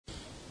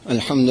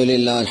الحمد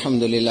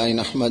لله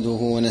نحمده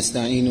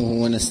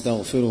ونستعينه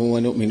ونستغفره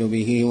ونؤمن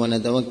به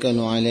ونتوكل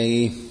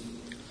عليه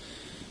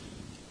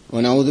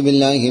ونعوذ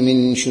بالله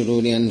من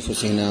شرور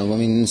أنفسنا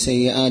ومن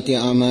سيئات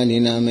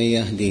أعمالنا. من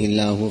يهده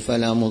الله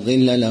فلا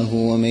مضل له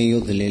ومن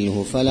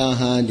يضلله فلا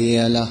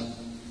هادي له،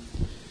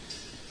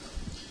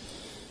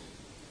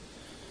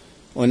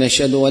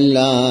 ونشهد أن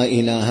لا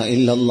إله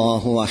إلا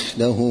الله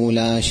وحده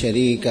لا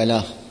شريك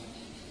له،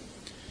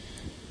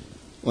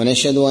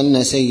 ونشهد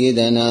أن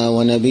سيدنا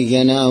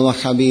ونبينا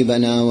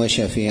وحبيبنا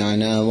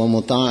وشفيعنا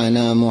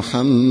ومطاعنا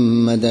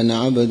محمدا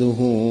عبده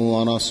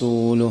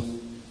ورسوله.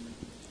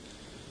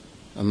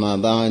 أما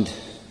بعد،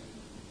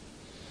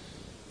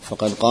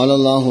 فقد قال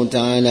الله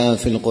تعالى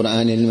في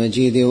القرآن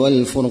المجيد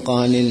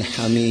والفرقان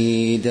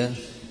الحميد: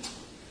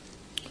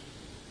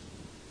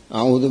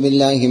 أعوذ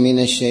بالله من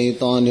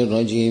الشيطان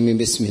الرجيم.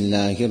 بسم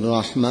الله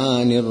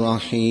الرحمن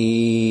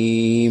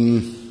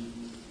الرحيم.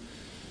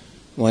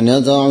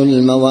 ونضع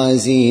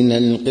الموازين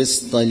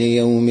القسط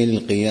ليوم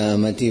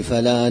القيامة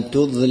فلا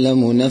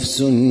تظلم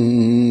نفس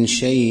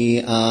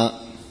شيئا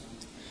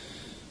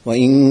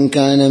وإن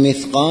كان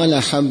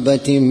مثقال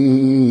حبة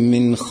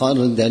من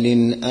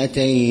خردل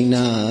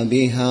أتينا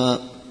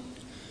بها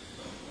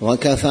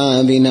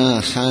وكفى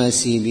بنا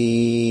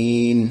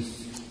حاسبين.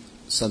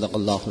 صدق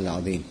الله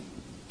العظيم.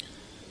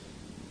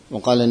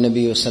 وقال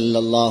النبي صلى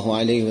الله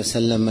عليه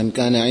وسلم: من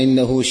كان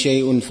عنده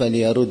شيء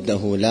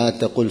فليرده، لا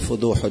تقل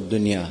فضوح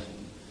الدنيا،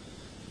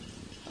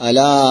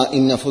 ألا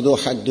إن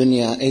فضوح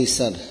الدنيا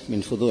أيسر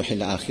من فضوح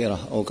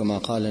الآخرة، أو كما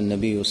قال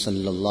النبي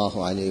صلى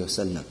الله عليه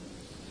وسلم.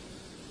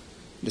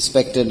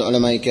 Respected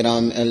ulama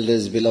kiram,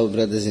 elders, beloved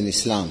brothers in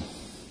Islam,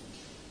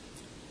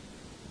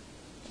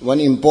 one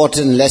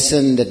important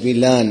lesson that we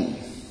learn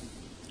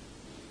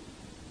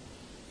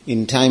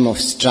in time of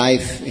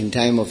strife, in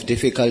time of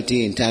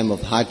difficulty, in time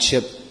of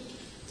hardship,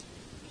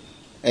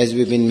 as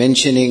we've been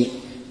mentioning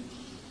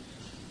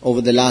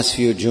over the last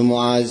few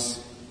Jumu'ahs,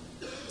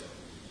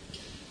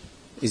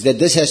 is that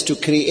this has to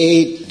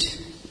create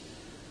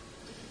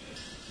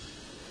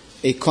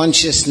a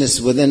consciousness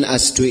within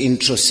us to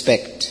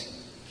introspect,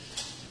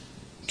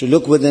 to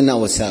look within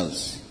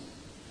ourselves,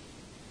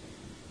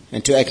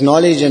 and to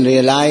acknowledge and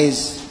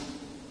realize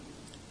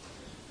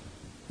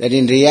that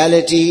in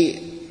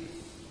reality,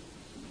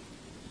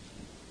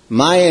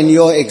 my and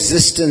your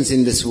existence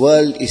in this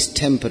world is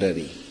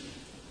temporary.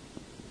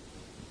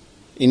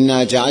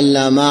 إِنَّا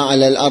جَعَلْنَا مَا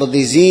عَلَى الْأَرْضِ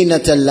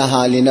زِينَةً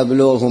لَهَا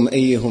لِنَبْلُوهُمْ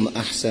أَيُّهُمْ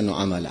أَحْسَنُ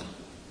عَمَلًا.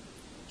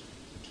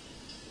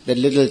 That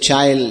little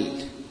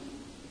child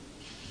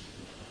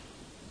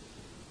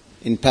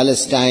in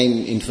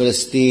Palestine, in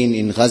Palestine,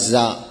 in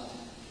Gaza,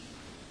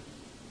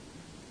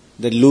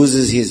 that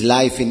loses his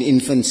life in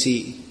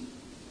infancy,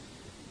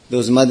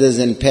 those mothers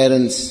and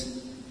parents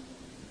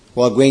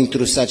who are going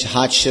through such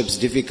hardships,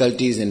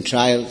 difficulties and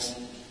trials.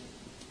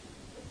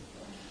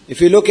 If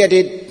you look at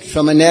it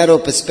from a narrow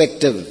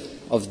perspective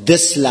of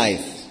this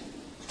life,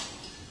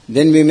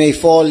 then we may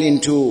fall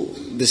into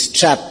this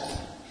trap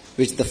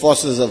which the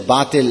forces of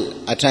batil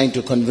are trying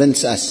to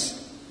convince us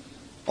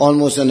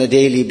almost on a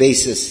daily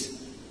basis,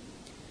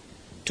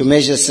 to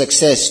measure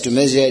success, to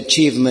measure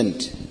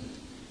achievement,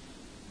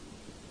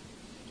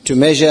 to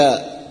measure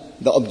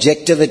the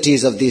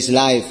objectivities of this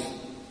life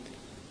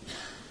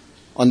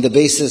on the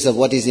basis of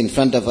what is in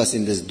front of us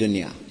in this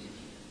dunya.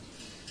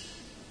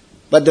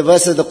 But the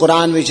verse of the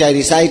Quran which I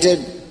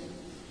recited,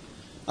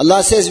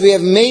 Allah says, we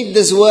have made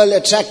this world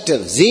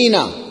attractive,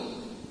 zina,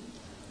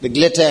 the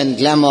glitter and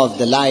glamour of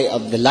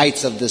the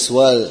lights of this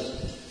world,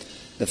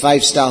 the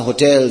 5-star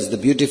hotels, the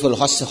beautiful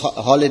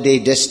holiday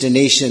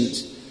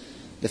destinations,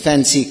 the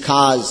fancy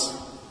cars,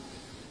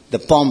 the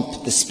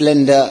pomp, the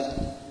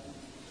splendor,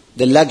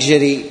 the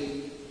luxury.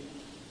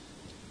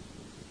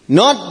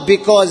 Not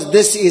because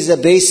this is a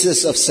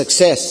basis of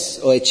success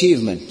or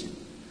achievement.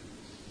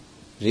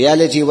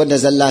 Reality, what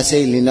does Allah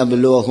say?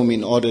 لِنَبْلُوَهُمْ,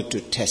 in order to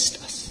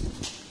test us.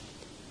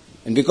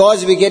 And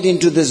because we get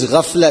into this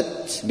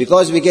ghaflat,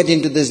 because we get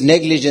into this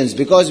negligence,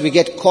 because we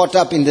get caught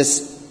up in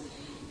this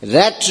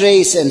rat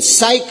race and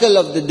cycle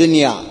of the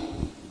dunya,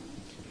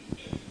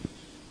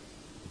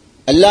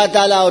 Allah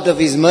Ta'ala out of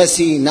His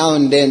mercy now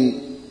and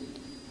then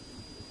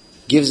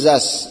gives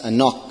us a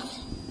knock,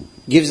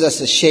 gives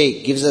us a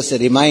shake, gives us a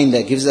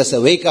reminder, gives us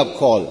a wake-up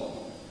call.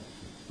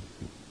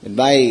 And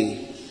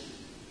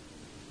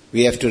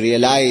we have to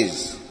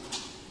realize,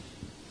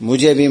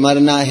 mujhe bhi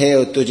marna hai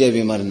aur tujhe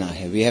bhi marna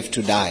hai. We have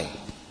to die.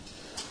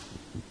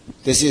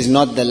 This is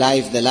not the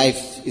life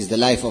is the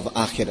life of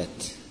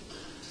akhirat.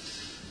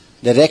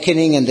 The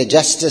reckoning and the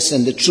justice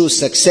and the true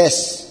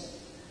success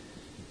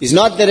is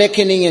not the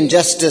reckoning and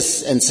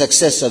justice and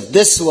success of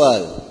this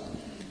world,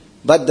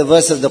 but the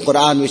verse of the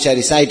Quran which I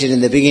recited in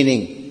the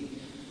beginning.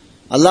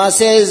 Allah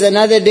says,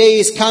 another day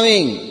is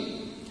coming.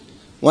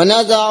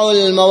 وَنَضَعُ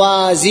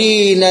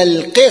الْمَوَازِينَ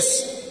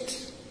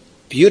الْقِسْطِ.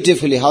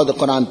 Beautifully how the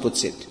Quran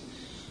puts it.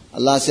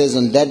 Allah says,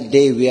 on that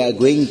day we are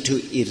going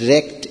to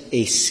erect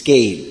a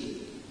scale.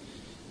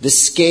 The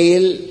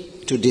scale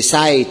to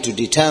decide, to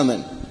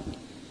determine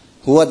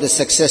who are the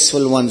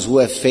successful ones, who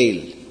have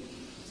failed.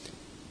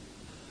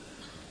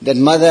 that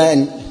mother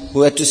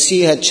who had to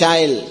see her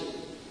child's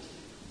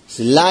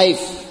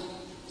life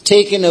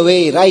taken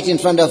away right in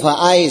front of her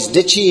eyes,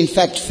 did she in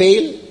fact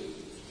fail?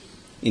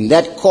 In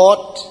that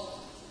court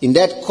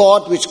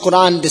which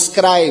Quran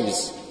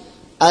describes,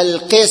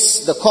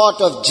 Al-Qis, the court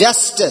of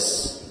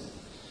justice,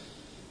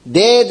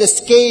 there the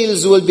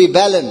scales will be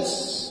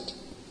balanced.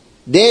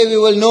 There we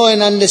will know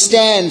and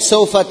understand,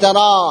 سَوْفَ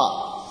تَرَى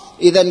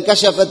إِذَا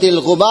انْكَشَفَتِ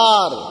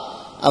الْغُبَارِ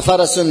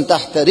أَفَرَسٌ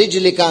تَحْتَ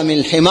رِجْلِكَ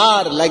مِنْ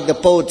الْحِمَارِ. Like the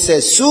poet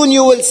says, soon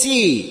you will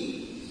see,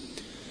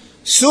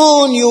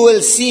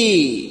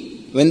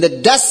 when the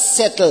dust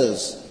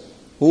settles,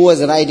 who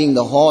was riding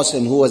the horse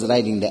and who was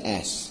riding the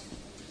ass.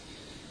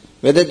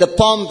 Whether the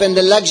pomp and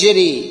the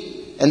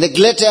luxury and the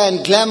glitter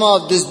and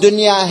glamour of this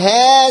dunya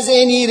has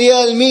any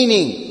real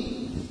meaning,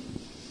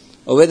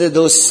 or whether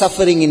those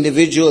suffering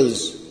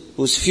individuals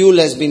whose fuel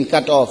has been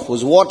cut off,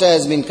 whose water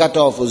has been cut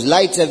off, whose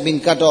lights have been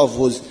cut off,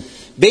 whose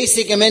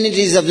basic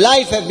amenities of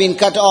life have been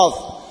cut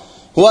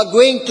off, who are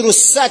going through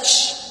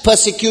such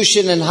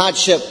persecution and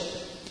hardship,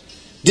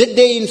 did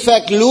they in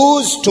fact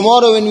lose?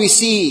 Tomorrow when we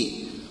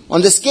see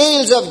on the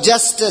scales of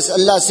justice,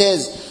 Allah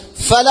says,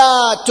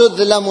 فَلَا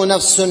تُظْلَمُ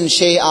نَفْسٌ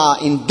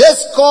شَيْئًا. In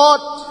this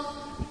court,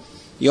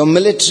 your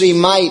military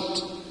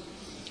might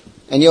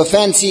and your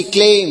fancy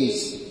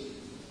claims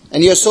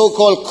and your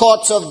so-called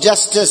courts of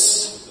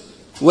justice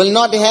will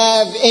not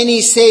have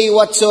any say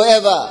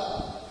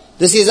whatsoever.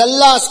 This is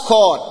Allah's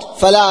court.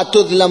 فَلَا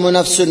تُظْلَمُ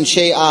نَفْسٌ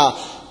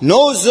شَيْئًا.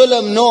 No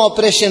zulm, no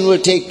oppression will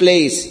take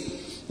place.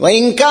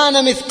 وَإِن كَانَ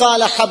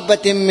مِثْقَالَ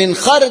حَبَّةٍ مِّنْ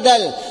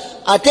خَرْدَلٍ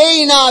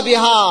أَتَيْنَا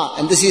بِهَا.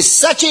 And this is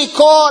such a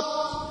court.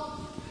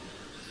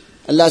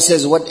 Allah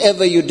says,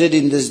 whatever you did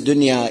in this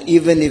dunya,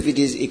 even if it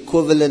is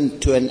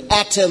equivalent to an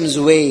atom's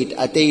weight,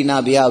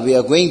 أَتَيْنَا بِهَا, we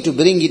are going to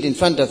bring it in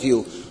front of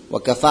you.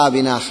 وَكَفَى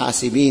بِنَا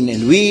حَاسِبِينَ.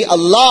 And we,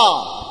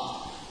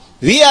 Allah,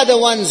 we are the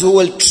ones who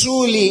will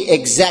truly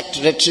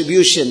exact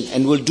retribution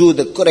and will do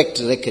the correct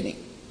reckoning.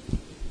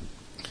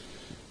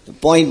 The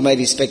point, my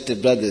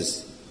respected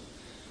brothers,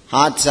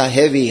 hearts are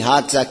heavy,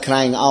 hearts are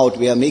crying out,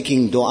 we are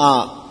making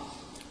dua.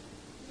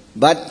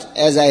 But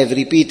as I have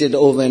repeated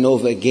over and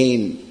over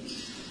again,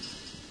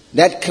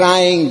 that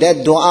crying,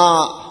 that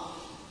dua,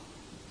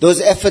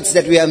 those efforts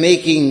that we are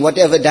making,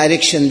 whatever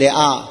direction they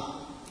are,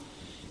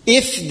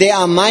 if they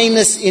are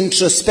minus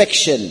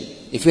introspection,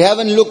 if we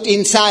haven't looked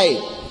inside,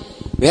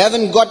 we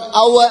haven't got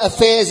our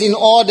affairs in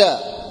order,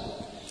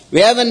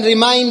 we haven't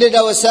reminded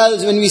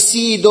ourselves when we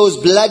see those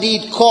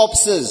bloodied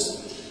corpses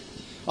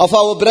of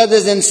our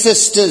brothers and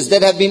sisters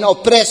that have been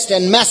oppressed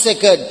and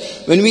massacred,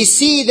 when we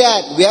see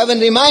that, we haven't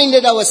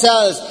reminded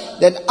ourselves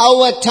that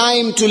our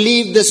time to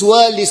leave this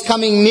world is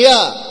coming near.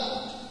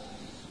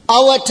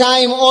 Our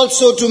time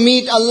also to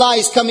meet Allah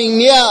is coming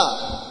near.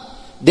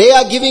 They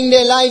are giving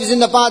their lives in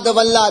the path of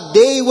Allah.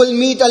 They will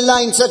meet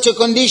Allah in such a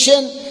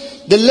condition,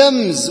 the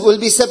limbs will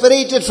be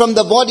separated from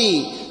the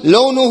body.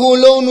 Lawnuhu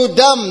lawnu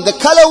dam. The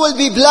color will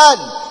be blood.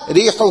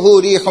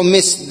 Rihuhu rihu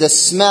misk. The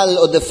smell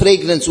or the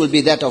fragrance will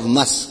be that of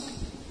musk.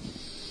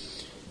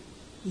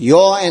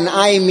 Your and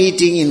I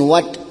meeting, in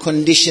what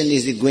condition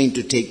is it going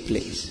to take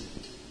place?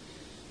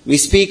 We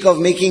speak of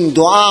making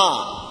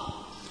dua.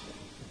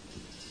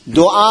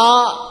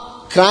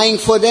 Dua, crying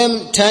for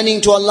them,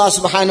 turning to Allah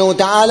subhanahu wa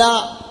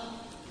ta'ala.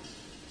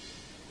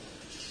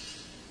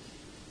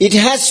 It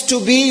has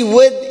to be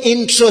with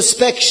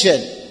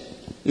introspection.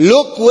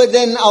 Look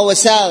within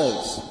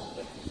ourselves.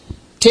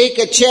 Take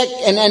a check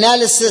and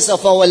analysis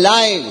of our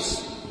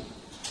lives.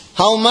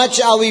 How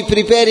much are we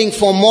preparing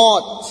for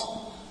maut?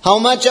 How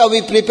much are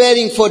we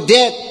preparing for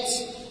death?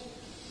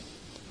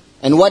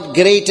 And what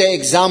greater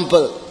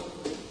example?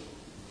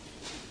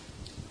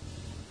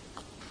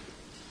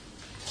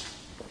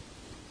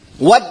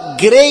 What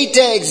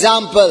greater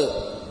example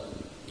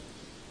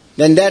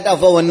than that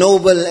of our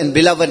noble and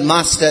beloved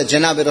master,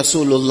 Janab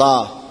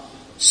Rasulullah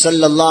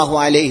sallallahu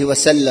alayhi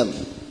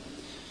wasallam.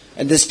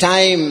 At this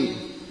time,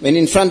 when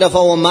in front of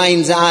our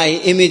mind's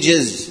eye,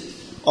 images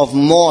of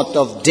maut,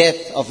 of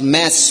death, of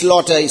mass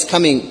slaughter is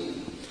coming,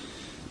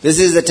 this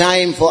is the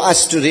time for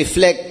us to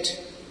reflect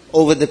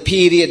over the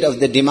period of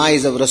the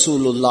demise of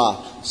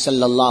Rasulullah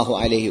sallallahu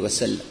alayhi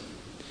wasallam.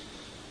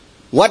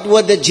 What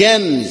were the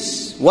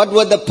gems? What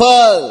were the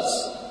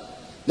pearls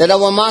that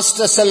our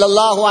Master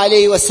sallallahu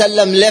alayhi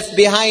wasallam left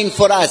behind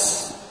for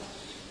us?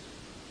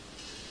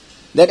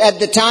 That at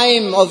the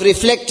time of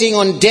reflecting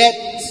on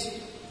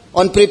death,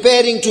 on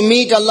preparing to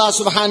meet Allah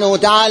subhanahu wa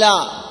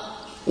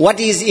ta'ala, what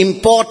is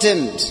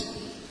important?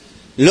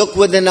 Look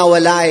within our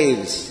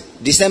lives.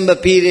 December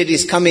period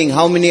is coming.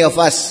 How many of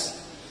us,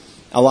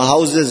 our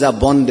houses are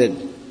bonded,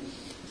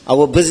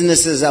 our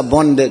businesses are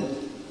bonded?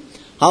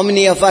 How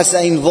many of us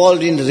are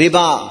involved in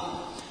riba?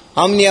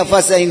 How many of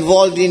us are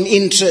involved in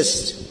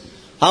interest?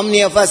 How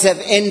many of us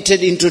have entered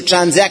into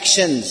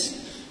transactions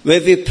where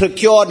we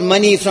procured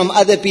money from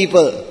other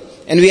people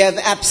and we have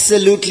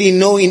absolutely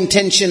no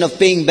intention of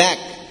paying back?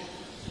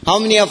 How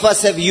many of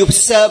us have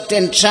usurped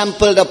and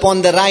trampled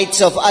upon the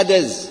rights of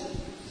others?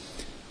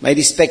 My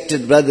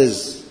respected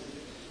brothers,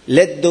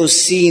 let those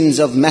scenes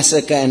of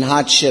massacre and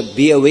hardship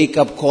be a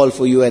wake-up call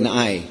for you and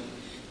I.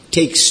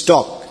 Take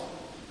stock.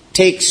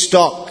 Take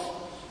stock.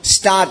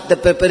 Start the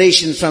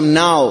preparation from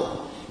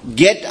now.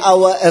 Get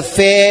our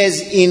affairs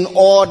in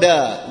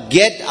order.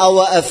 Get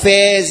our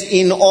affairs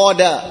in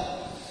order.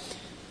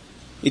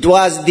 It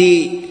was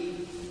the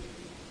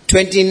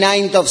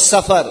 29th of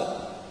Safar,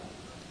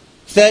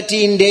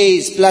 13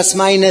 days plus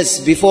minus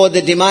before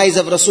the demise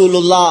of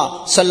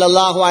Rasulullah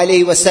sallallahu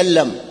alaihi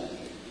wasallam.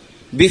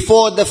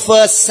 Before the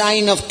first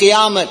sign of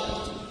Qiyamah,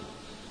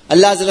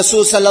 Allah's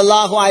Rasul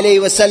sallallahu alaihi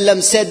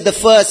wasallam said the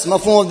first,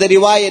 mafhum of the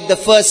riwayat, the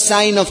first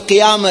sign of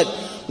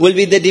Qiyamah will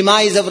be the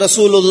demise of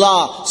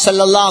Rasulullah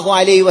sallallahu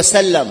alaihi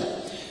wasallam.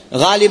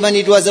 Ghaliban,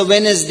 it was a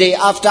Wednesday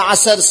after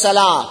Asr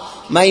Salah.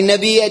 My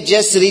Nabi had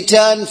just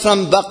returned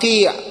from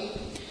Baqi'.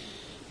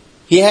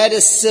 He had a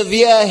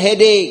severe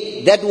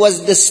headache. That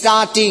was the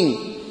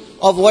starting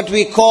of what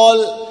we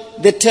call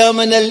the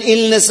terminal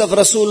illness of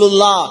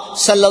Rasulullah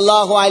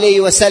sallallahu alaihi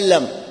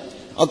wasallam.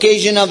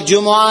 Occasion of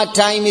Jumu'ah,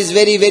 time is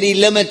very, very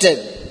limited.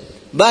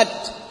 But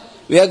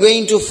we are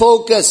going to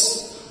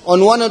focus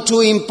on one or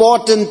two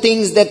important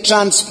things that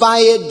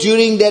transpired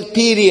during that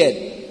period.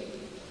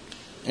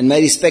 And my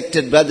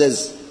respected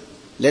brothers,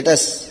 let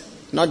us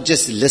not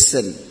just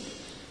listen.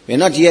 We are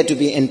not here to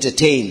be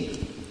entertained.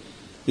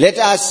 Let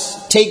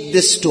us take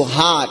this to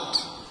heart.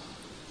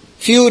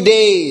 Few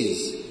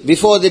days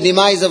before the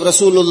demise of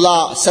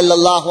Rasulullah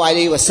sallallahu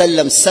alaihi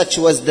wasallam, such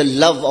was the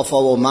love of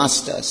our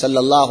Master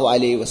sallallahu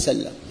alaihi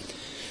wasallam.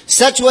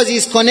 Such was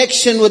his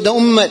connection with the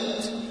ummah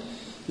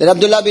that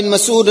Abdullah bin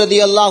Mas'ud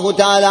radiyallahu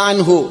ta'ala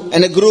anhu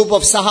and a group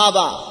of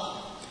Sahaba,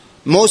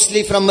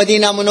 mostly from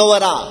Medina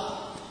Munawwara,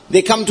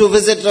 they come to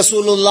visit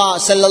Rasulullah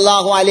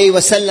sallallahu alaihi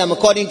wasallam.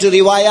 According to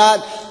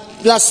riwayat,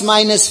 plus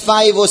minus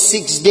 5 or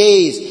 6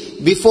 days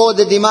before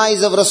the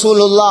demise of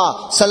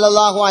Rasulullah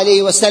sallallahu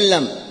alaihi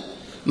wasallam.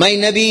 My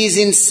Nabi is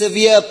in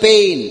severe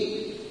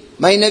pain.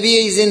 My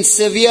Nabi is in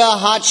severe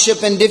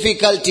hardship and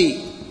difficulty.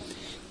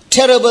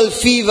 Terrible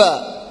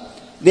fever.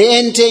 They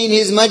enter in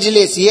his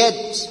majlis,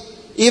 yet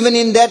even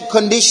in that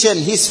condition,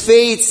 his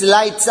face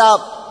lights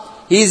up.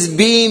 He's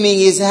beaming,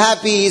 he's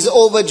happy, he's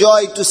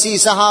overjoyed to see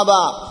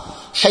Sahaba.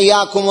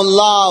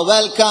 Hayyakumullah,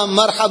 welcome,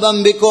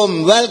 marhaban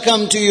bikum,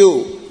 welcome to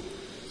you.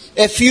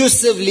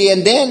 Effusively,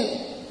 and then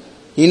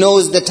he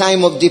knows the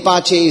time of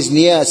departure is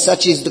near.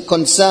 Such is the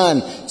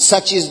concern,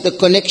 such is the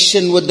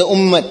connection with the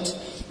ummah.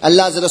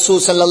 Allah's Rasul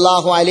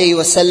sallallahu alayhi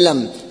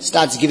wasallam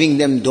starts giving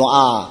them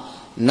dua.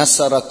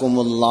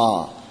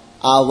 Nasarakumullah,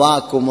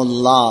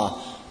 awakumullah,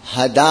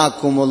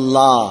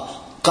 hadakumullah,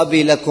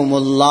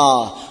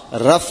 qabilakumullah,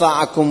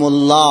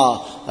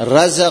 rafa'akumullah,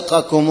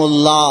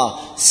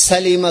 razaqakumullah,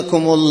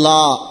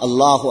 salimakumullah.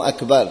 Allahu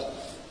Akbar.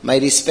 My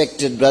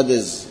respected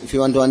brothers, if you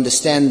want to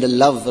understand the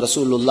love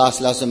Rasulullah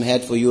sallallahu alaihi wasallam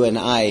had for you and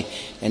I,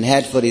 and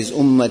had for his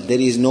ummah,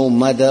 there is no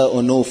mother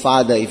or no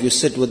father. If you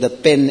sit with a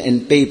pen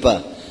and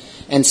paper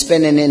and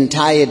spend an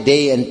entire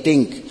day and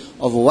think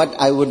of what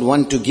I would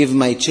want to give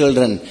my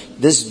children,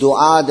 this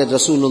dua that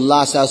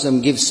Rasulullah sallallahu alaihi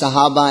wasallam gives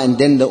Sahaba and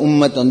then the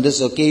ummah on this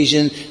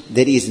occasion,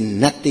 there is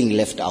nothing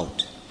left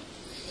out.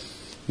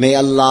 May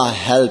Allah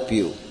help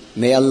you.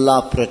 May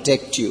Allah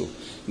protect you.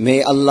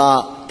 May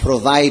Allah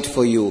provide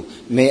for you.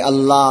 May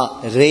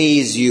Allah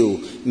raise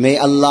you. May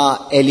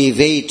Allah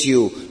elevate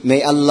you.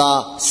 May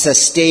Allah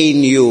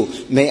sustain you.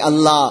 May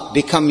Allah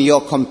become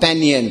your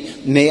companion.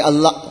 May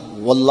Allah,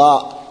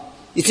 wallah,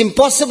 it's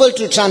impossible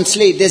to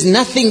translate. There's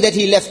nothing that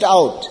he left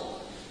out.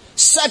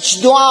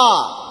 Such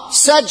dua,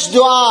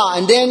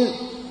 and then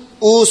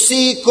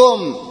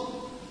usikum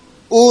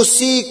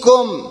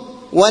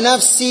wa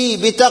nafsi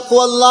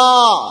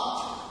bitaqwallah.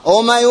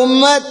 O my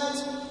ummah,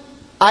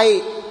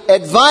 I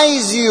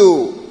advise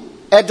you,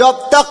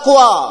 adopt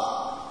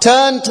taqwa,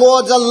 turn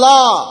towards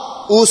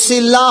Allah.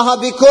 Usillaha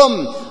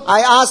bikum.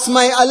 I ask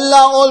my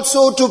Allah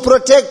also to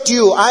protect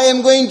you. I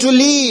am going to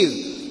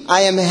leave.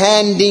 I am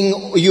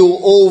handing you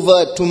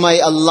over to my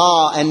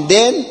Allah. And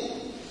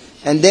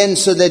then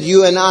so that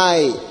you and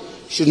I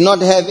should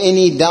not have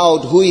any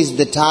doubt who is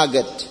the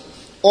target.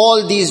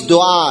 All these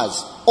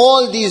du'as,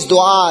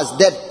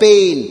 that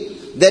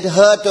pain, that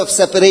hurt of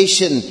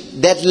separation,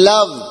 that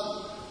love.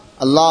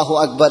 Allahu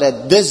Akbar,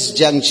 at this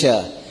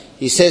juncture,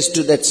 he says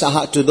to those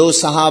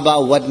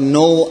Sahaba what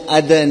no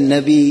other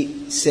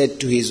Nabi said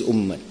to his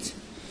ummah.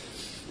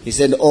 He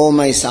said, "O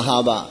my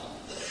Sahaba,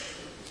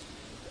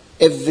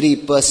 every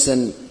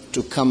person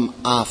to come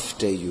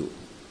after you,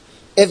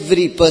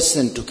 every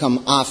person to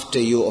come after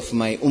you of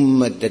my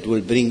ummah that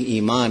will bring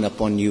iman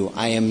upon you,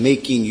 I am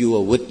making you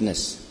a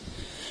witness.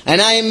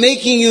 And I am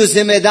making you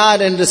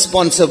zimmedar and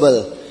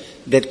responsible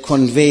that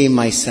convey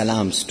my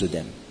salams to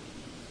them."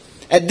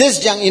 At this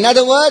juncture, in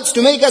other words,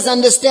 to make us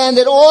understand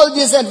that all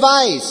this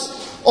advice,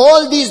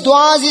 all these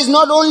du'as is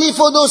not only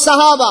for those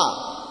Sahaba.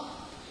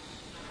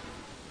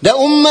 The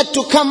ummah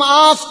to come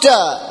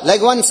after,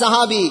 like one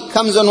Sahabi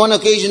comes on one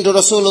occasion to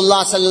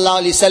Rasulullah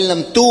sallallahu alaihi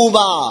wasallam,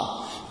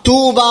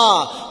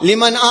 Tuba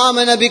liman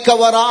amana bika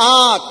wa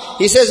ra'ak.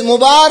 He says,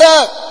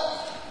 Mubarak,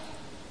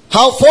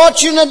 How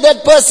fortunate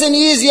that person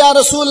is, Ya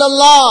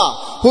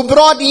Rasulullah, who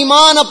brought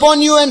Iman upon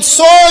you and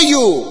saw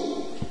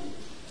you.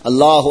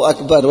 Allahu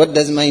Akbar. What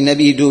does my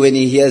Nabi do when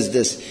he hears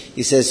this?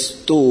 He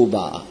says,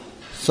 Tuba,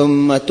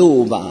 thumma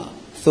tuba,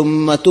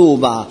 thumma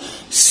tuba,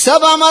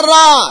 saba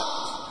marrat.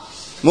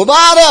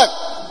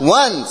 Mubarak.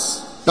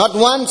 Once. Not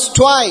once,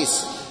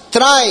 twice,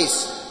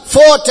 thrice,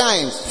 4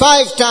 times,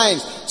 5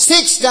 times,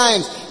 6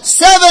 times,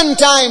 7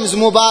 times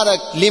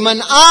Mubarak. Liman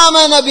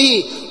amana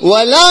bi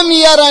wa lam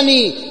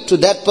yarani. To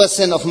that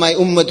person of my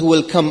ummah who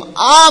will come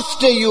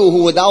after you,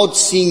 who without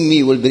seeing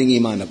me will bring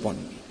Iman upon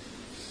me.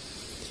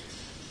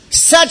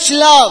 Such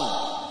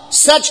love,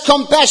 such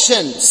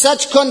compassion,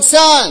 such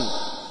concern.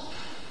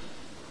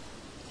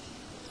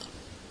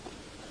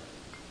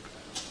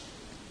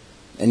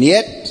 And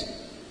yet,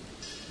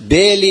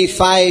 barely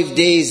 5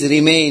 days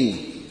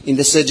remain in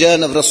the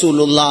sojourn of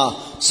Rasulullah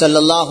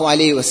sallallahu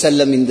alaihi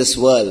wasallam in this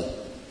world.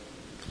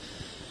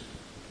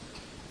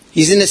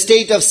 He's in a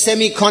state of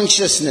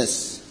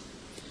semi-consciousness.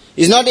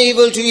 He's not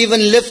able to even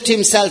lift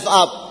himself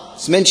up.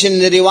 It's mentioned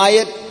in the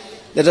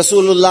riwayat that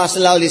Rasulullah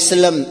sallallahu alaihi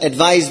wasallam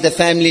advised the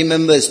family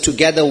members to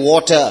gather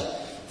water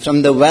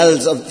from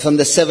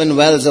the 7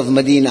 wells of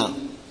Medina.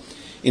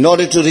 In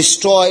order to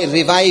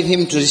revive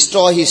him, to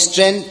restore his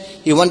strength,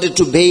 he wanted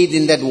to bathe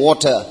in that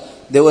water.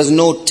 There was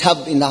no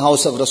tub in the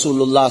house of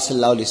Rasulullah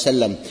sallallahu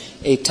alaihi wasallam.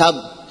 A tub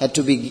had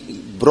to be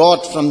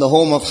brought from the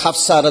home of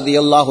Hafsa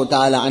radiyallahu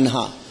ta'ala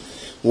anha.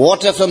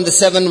 Water from the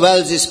 7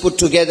 wells is put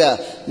together.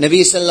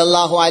 Nabi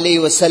sallallahu alaihi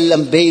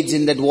wasallam bathes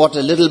in that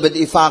water, little bit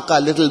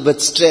ifaqa, little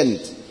bit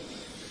strength.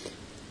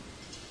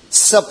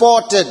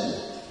 Supported.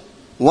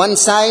 One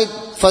side,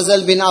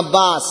 Fazl bin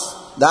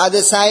Abbas. The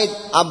other side,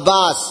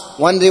 Abbas.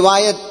 One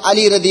riwayat,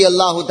 Ali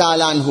radiyallahu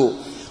ta'ala anhu.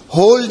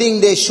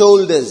 Holding their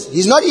shoulders.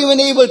 He's not even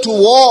able to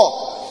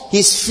walk.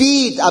 His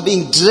feet are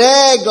being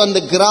dragged on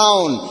the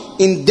ground.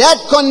 In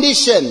that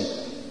condition,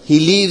 he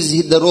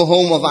leaves the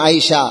home of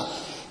Aisha.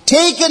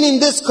 Taken in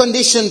this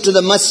condition to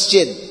the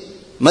masjid.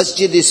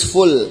 Masjid is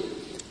full.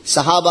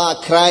 Sahaba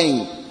are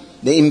crying.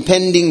 The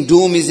impending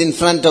doom is in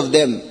front of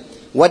them.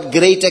 What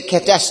greater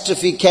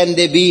catastrophe can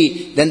there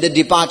be than the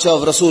departure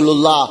of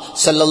Rasulullah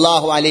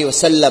sallallahu alaihi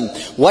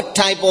wasallam? What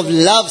type of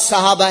love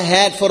Sahaba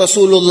had for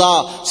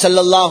Rasulullah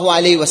sallallahu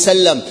alaihi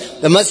wasallam?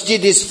 The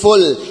masjid is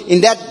full.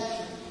 In that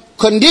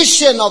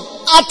condition of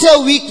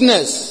utter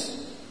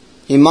weakness,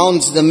 he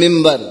mounts the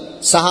mimbar.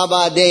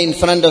 Sahaba are there in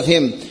front of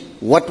him.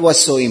 What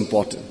was so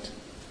important?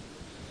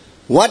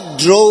 What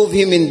drove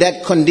him in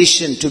that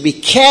condition to be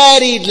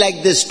carried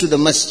like this to the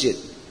masjid?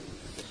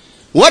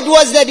 What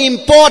was that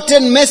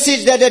important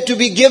message that had to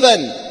be given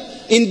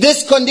in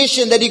this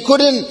condition that he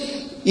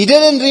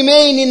didn't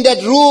remain in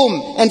that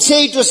room and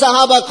say to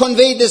Sahaba,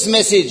 convey this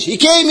message. He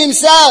came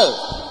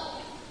himself.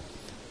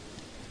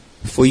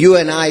 For you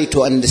and I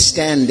to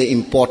understand the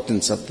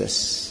importance of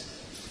this.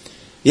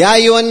 Ya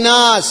ayyuhan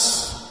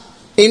nas,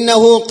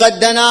 innahu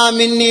qad dana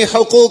minni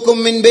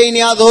huqukum min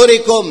bayni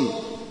adhurikum.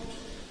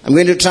 I'm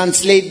going to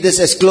translate this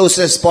as close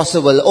as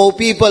possible. O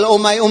people, O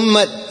my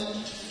ummah,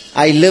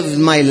 I lived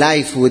my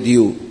life with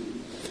you.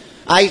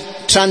 I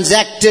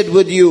transacted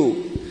with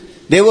you.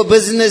 There were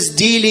business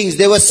dealings.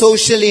 There was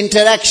social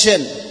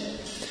interaction.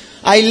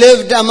 I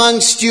lived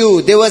amongst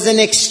you. There was an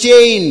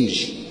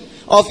exchange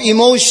of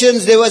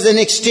emotions. There was an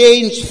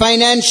exchange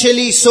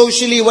financially,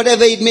 socially,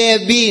 whatever it may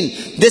have been.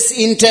 This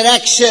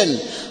interaction.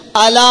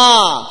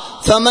 Allah.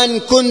 فَمَنْ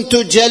كُنْتُ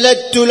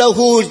جَلَدْتُ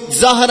لَهُ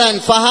زَهْرًا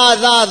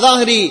فَهَذَا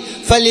ظَهْرِي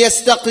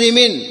فَلْيَسْتَقْلِ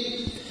مِنْ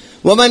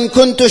وَمَنْ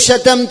كُنْتُ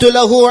شَتَمْتُ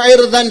لَهُ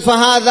عِرْضًا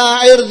فَهَذَا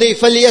عِرْضِي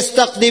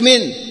فَلْيَسْتَقْدِ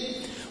مِنْ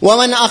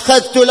وَمَنْ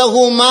أَخَذْتُ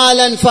لَهُ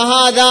مَالًا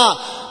فَهَذَا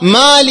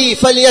مَالِي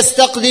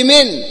فَلْيَسْتَقْدِ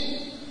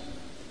مِنْ.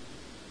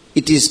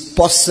 It is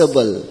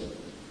possible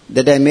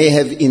that I may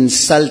have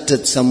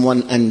insulted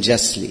someone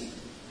unjustly.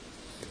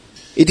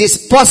 It is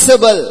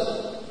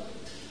possible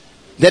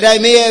that I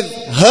may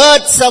have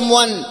hurt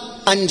someone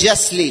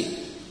unjustly.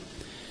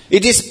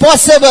 It is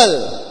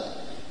possible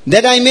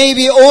that I may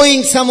be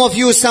owing some of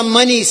you some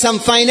money, some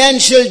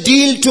financial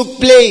deal took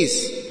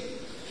place,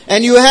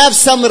 and you have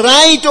some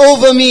right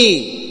over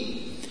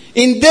me.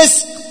 In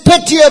this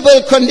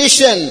pitiable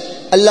condition,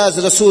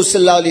 Allah's Rasul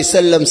sallallahu alaihi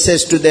wasallam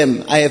says to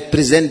them, I have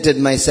presented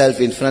myself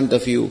in front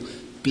of you.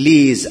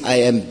 Please, I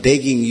am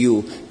begging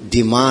you,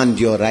 demand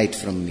your right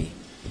from me.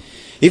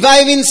 If I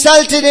have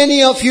insulted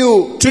any of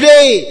you,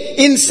 today,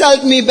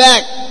 insult me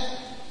back.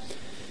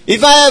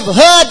 If I have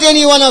hurt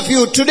any one of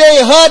you, today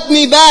hurt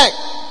me back.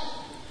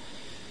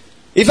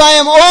 If I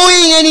am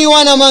owing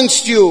anyone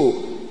amongst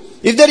you,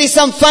 if there is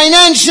some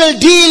financial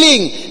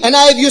dealing and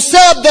I have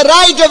usurped the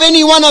right of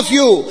any one of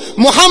you,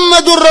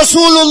 Muhammadur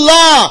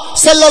Rasulullah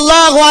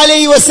sallallahu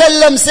alayhi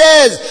wasallam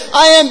says,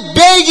 I am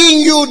begging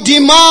you,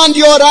 demand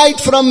your right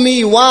from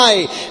me.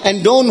 Why?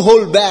 And don't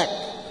hold back.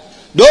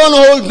 Don't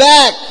hold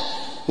back.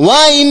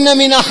 Why? Inna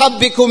min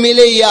ahabbikum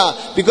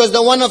ilayya. Because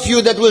the one of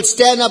you that will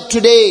stand up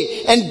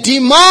today and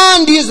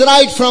demand his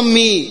right from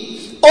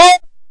me, or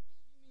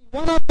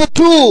one of the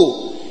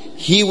two,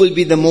 he will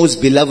be the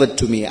most beloved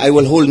to me. I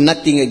will hold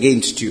nothing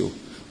against you.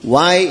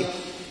 Why?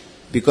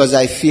 Because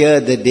I fear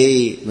the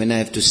day when I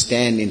have to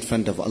stand in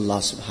front of Allah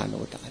subhanahu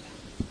wa ta'ala.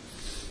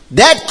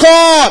 That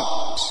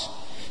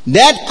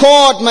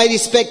court, my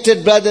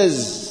respected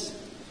brothers.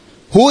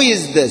 Who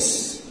is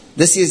this?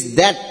 This is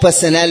that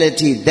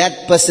personality.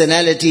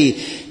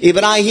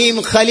 Ibrahim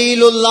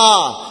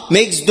Khalilullah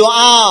makes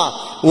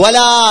dua.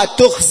 وَلَا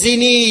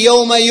تُخْزِنِي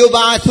يَوْمَ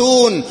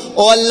يُبْعَثُونَ.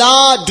 Oh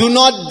Allah, do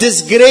not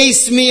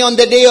disgrace me on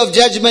the day of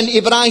judgment.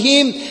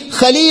 Ibrahim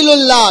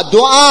Khalilullah,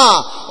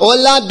 dua. Oh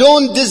Allah,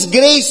 don't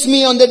disgrace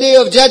me on the day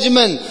of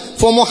judgment.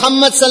 For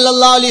Muhammad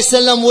sallallahu alaihi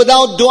wasallam,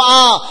 without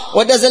dua,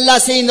 what does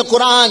Allah say in the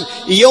Quran?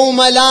 يَوْمَ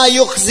لَا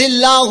يُخْزِي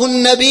اللَّهُ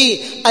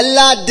النَّبِي.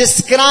 Allah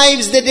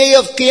describes the day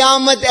of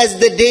Qiyamah as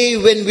the day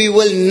when we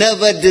will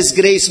never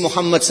disgrace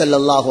Muhammad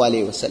sallallahu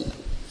alaihi wasallam.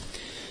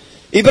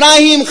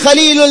 Ibrahim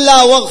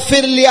Khalilullah,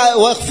 waghfir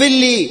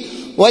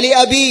li wali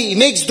abi,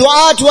 makes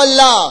dua to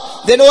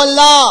Allah, that, oh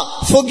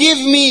Allah, forgive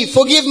me,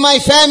 forgive my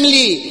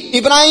family.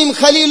 Ibrahim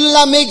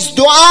Khalilullah makes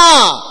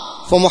dua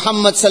for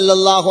Muhammad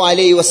sallallahu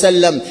alayhi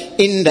wasallam.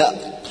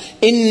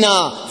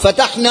 Inna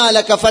fatahna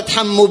laka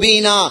fathan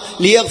mubina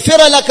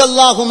liyaghfira laka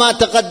Allahu ma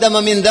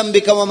taqaddama min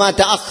dhanbika wa ma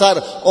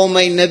ta'akhkhar. O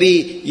my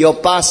Nabi, your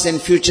past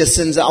and future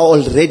sins are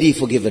already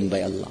forgiven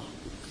by Allah.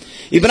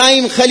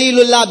 Ibrahim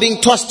Khalilullah being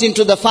tossed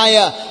into the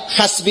fire.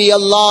 Hasbi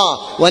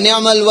Allah wa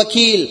ni'mal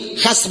wakil.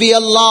 Hasbi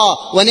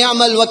Allah wa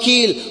ni'mal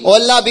wakil. Oh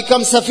Allah,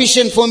 become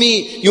sufficient for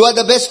me. You are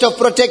the best of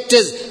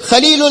protectors.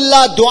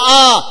 Khalilullah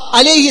dua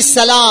alayhi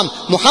salam.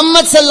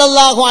 Muhammad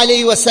sallallahu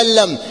alayhi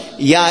wasallam.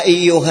 Ya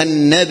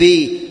ayyuhan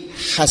nabi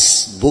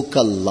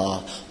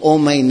hasbukallah. Oh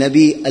my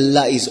Nabi,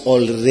 Allah is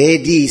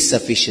already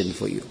sufficient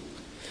for you.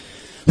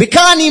 We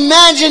can't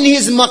imagine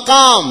his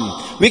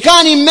maqam. We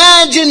can't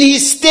imagine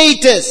his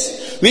status.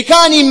 We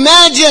can't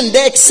imagine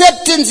the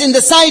acceptance in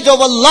the sight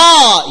of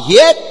Allah.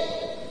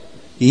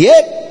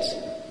 Yet,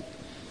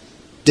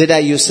 did I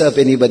usurp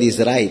anybody's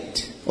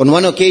right? On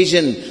one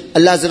occasion,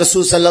 Allah's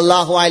Rasul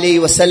sallallahu alayhi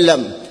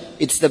wasallam,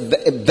 it's the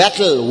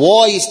battle,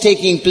 war is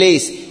taking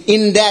place.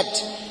 In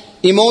that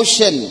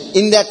emotion,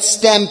 in that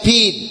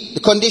stampede, the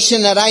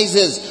condition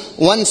arises.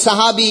 One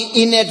Sahabi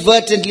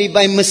inadvertently,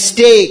 by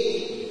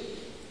mistake,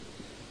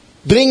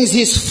 brings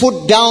his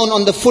foot down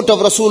on the foot of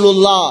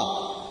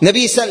Rasulullah.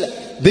 Nabi sallallahu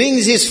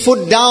brings his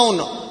foot down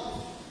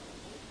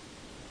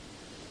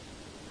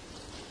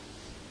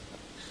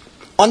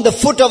on the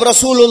foot of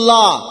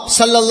Rasulullah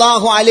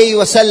sallallahu alayhi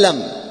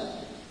wasallam.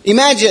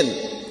 Imagine,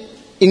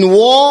 in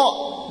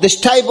war,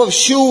 this type of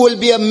shoe will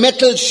be a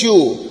metal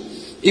shoe.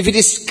 If it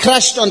is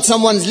crushed on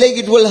someone's leg,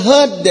 it will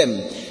hurt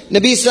them.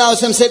 Nabi sallallahu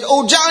alayhi wasallam said,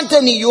 "Oh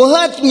Ja'atani, you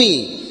hurt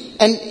me."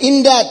 And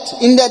in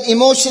that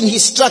emotion, he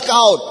struck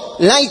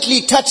out,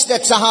 lightly touched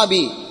that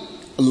Sahabi.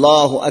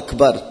 Allahu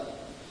Akbar.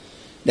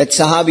 That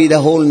Sahabi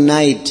the whole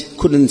night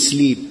couldn't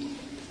sleep.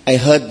 I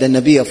heard the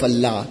Nabi of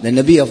Allah. The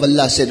Nabi of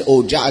Allah said,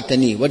 "Oh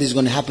Ja'atani, what is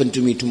going to happen to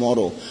me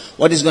tomorrow?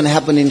 What is going to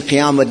happen in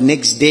Qiyamah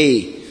next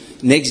day?"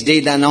 Next day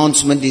the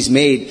announcement is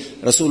made.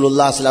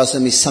 Rasulullah sallallahu alaihi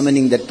wasallam is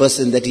summoning that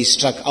person that he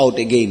struck out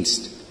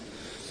against.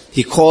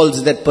 He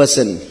calls that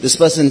person. This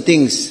person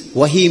thinks,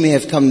 wahi may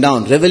have come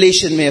down,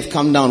 revelation may have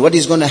come down. What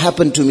is going to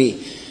happen to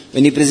me?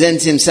 When he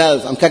presents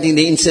himself, I'm cutting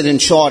the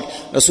incident short,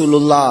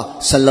 Rasulullah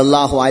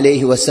sallallahu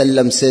alayhi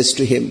wasallam says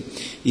to him,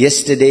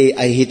 "Yesterday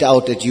I hit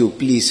out at you,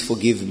 please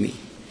forgive me.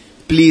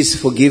 Please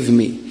forgive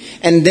me."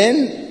 And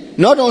then,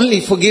 not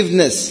only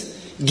forgiveness,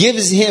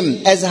 gives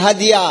him as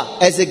hadiyah,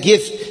 as a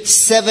gift,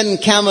 7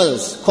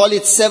 camels. Call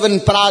it 7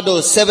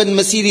 Prados, 7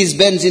 Mercedes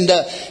Benz in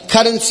the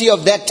currency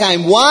of that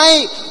time.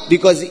 Why?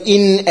 Because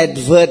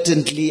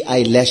inadvertently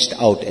I lashed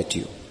out at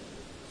you.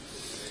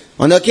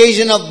 On the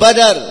occasion of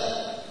Badr,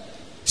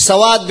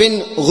 Sawad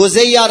bin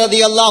Ghuzayya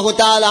radiyallahu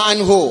ta'ala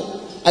anhu,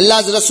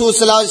 Allah's Rasul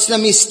sallallahu alaihi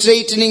wasallam is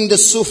straightening the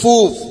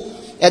sufuf.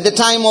 At the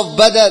time of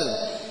Badr,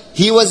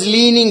 he was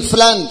leaning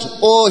front,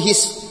 or his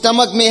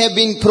stomach may have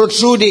been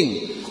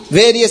protruding.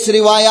 Various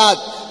riwayat,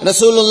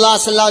 Rasulullah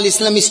sallallahu alaihi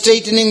wasallam is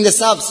straightening the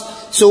safs.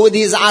 So with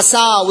his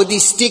asa, with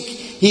his stick,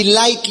 he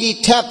lightly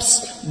taps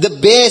the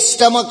bare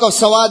stomach of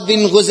Sawad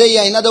bin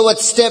Ghuzayya. In other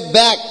words, step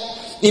back.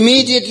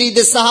 Immediately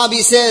the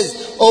Sahabi says,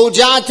 "Oh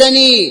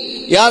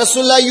Ja'atani, Ya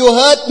Rasulullah, you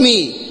hurt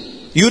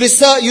me. You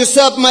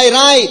usurp my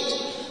right.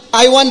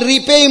 I want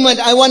repayment.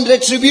 I want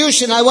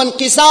retribution. I want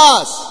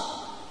qisas."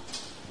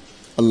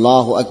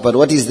 Allahu Akbar.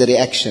 What is the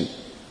reaction?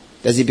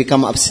 Does he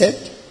become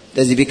upset?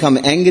 Does he become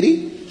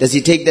angry? Does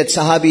he take that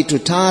Sahabi to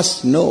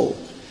task? No.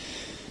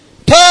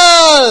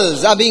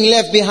 Pearls are being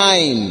left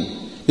behind.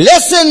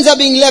 Lessons are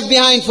being left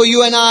behind for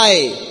you and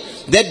I.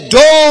 That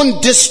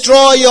don't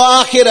destroy your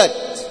akhirat.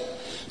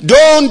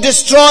 Don't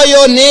destroy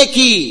your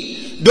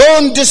neki.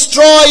 Don't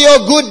destroy your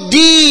good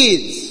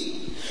deeds.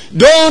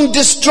 Don't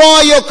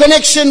destroy your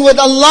connection with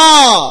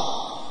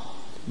Allah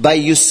by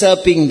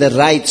usurping the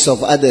rights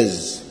of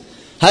others.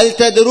 Hal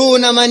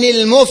tadruna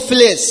manil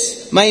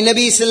muflis. My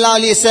Nabi sallallahu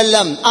alayhi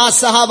wasallam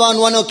asked Sahaba on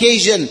one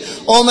occasion,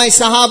 "Oh my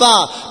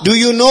Sahaba, do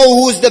you know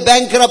who's the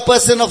bankrupt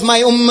person of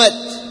my ummat?"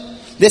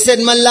 They said,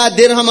 "Man la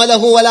dirham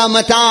lahu wa la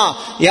mata'."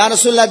 Ya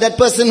Rasulullah, that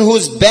person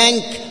whose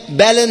bank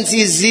balance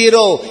is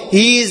zero.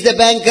 He is the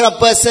bankrupt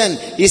person.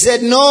 He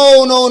said,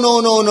 no.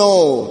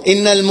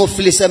 Innal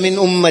muflisa min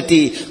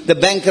ummati. The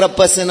bankrupt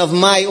person of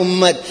my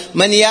ummat.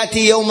 Man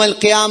yati yawm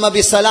al-qiyamah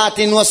bi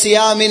salatin wa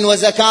siyamin wa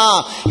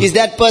zakah. Is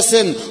that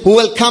person who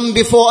will come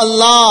before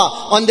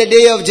Allah on the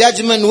day of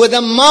judgment with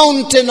a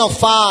mountain of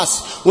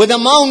fast, with a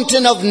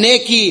mountain of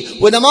neki,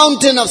 with a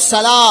mountain of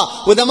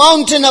salah, with a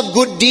mountain of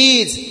good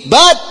deeds.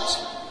 But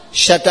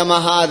shatama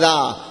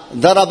hadha,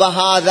 daraba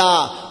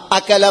hadha,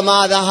 akala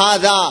madha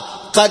hadha,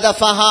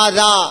 qadafa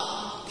hadha.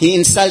 He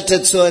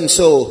insulted so and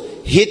so,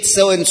 hit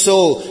so and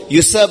so,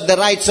 usurped the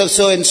rights of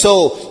so and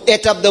so,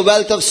 ate up the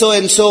wealth of so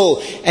and so,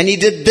 and he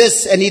did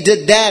this and he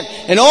did that,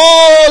 and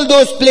all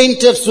those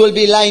plaintiffs will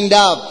be lined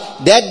up.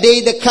 That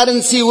day the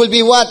currency will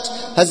be what?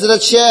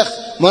 Hazrat Sheikh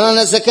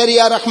Maulana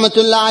Zakaria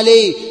rahmatullah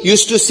alayhi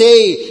used to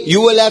say, you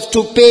will have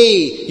to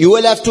pay. You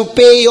will have to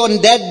pay on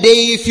that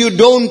day if you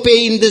don't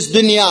pay in this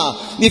dunya.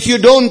 If you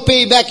don't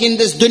pay back in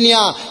this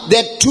dunya,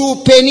 that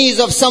 2 pennies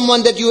of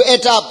someone that you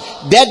ate up,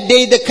 that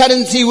day the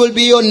currency will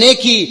be your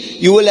neki.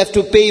 You will have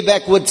to pay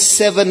back with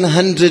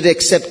 700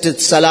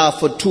 accepted salah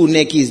for 2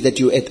 nekis that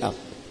you ate up.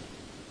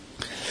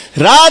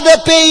 Rather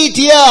pay it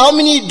here. How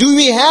many do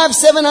we have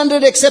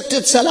 700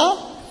 accepted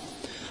salah?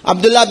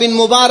 Abdullah bin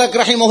Mubarak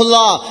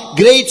rahimahullah,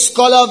 great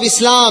scholar of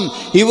Islam,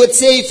 he would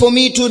say, for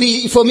me to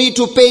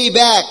pay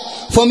back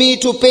 1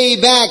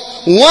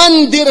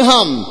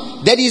 dirham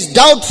that is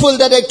doubtful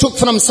that I took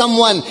from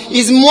someone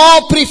is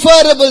more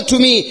preferable to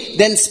me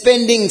than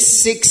spending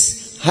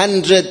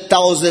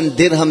 600,000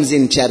 dirhams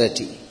in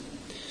charity.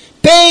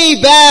 Pay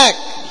back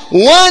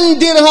 1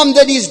 dirham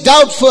that is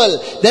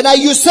doubtful, that I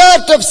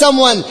usurped of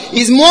someone,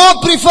 is more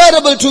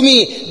preferable to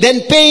me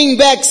than paying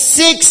back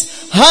 600,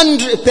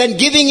 than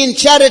giving in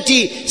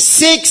charity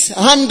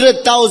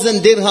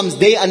 600,000 dirhams.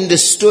 They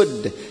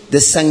understood the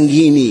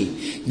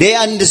Sangini. They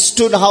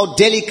understood how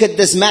delicate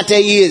this matter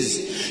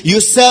is.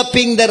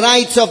 Usurping the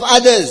rights of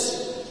others.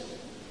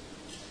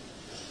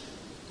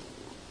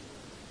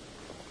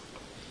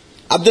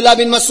 Abdullah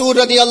bin Mas'ud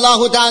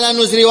radiyallahu ta'ala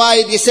anhu's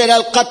riwayat, he said,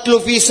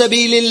 Al-qatlu fi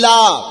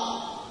sabilillah.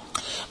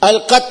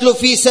 Al-qatlu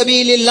fi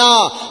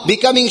sabilillah.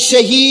 Becoming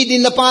shaheed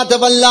in the path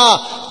of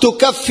Allah.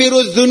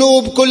 Tukaffiru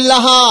dhunub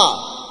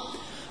kullaha.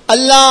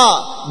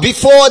 Allah,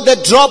 before the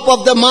drop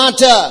of the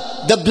martyr,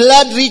 the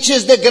blood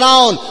reaches the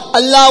ground,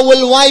 Allah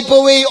will wipe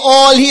away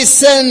all his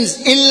sins.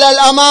 Illa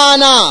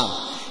al-amana.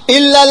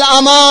 Illa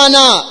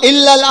al-amana.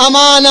 Illa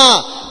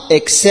al-amana.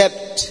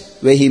 Except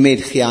where he made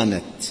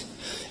khiyanat.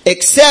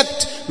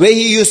 Except where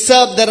he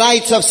usurped the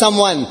rights of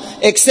someone.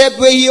 Except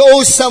where he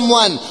owes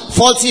someone,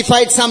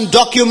 falsified some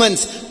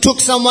documents, took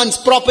someone's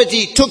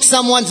property, took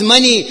someone's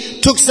money,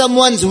 took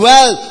someone's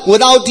wealth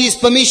without his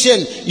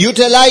permission,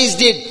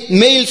 utilized it,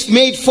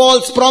 made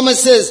false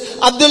promises.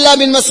 Abdullah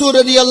bin Mas'ud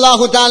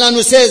radiyallahu ta'ala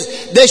anhu says,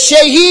 the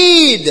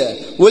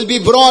shaheed will be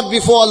brought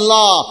before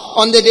Allah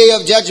on the day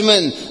of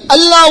judgment.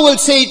 Allah will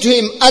say to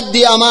him,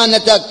 Addi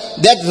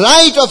amanatak, that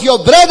right of your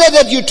brother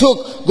that you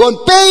took, go and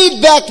pay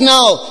it back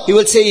now. He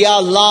will say, Ya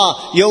Allah,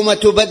 yawma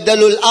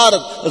tubaddalu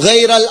al-ard,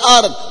 ghayra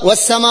al-ard,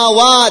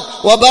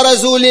 was-samawat, wa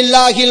barazu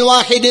lillahi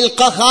al-wahid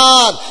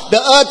al-qahhar. The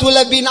earth will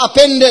have been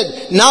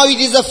upended. Now it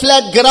is a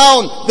flat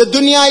ground. The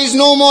dunya is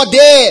no more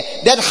there.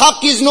 That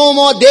haqq is no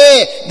more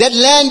there. That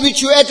land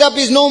which you ate up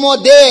is no more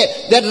there.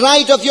 That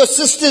right of your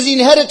sister's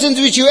inheritance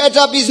which you ate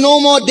up is no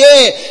more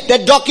there.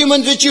 That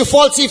document which you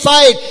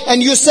falsified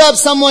and usurped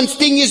someone's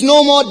thing is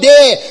no more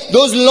there.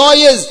 Those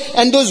lawyers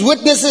and those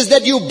witnesses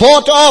that you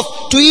bought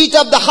off to eat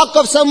up the haqq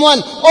of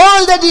someone,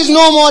 all that is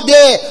no more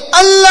there.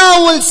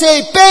 Allah will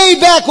say, pay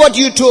back what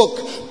you took.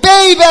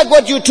 Pay back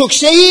what you took.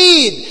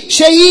 Shaheed.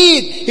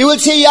 He will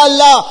say, Ya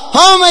Allah,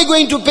 how am I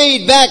going to pay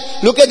it back?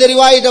 Look at the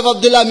riwayat of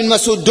Abdullah bin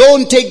Mas'ud.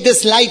 Don't take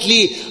this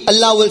lightly.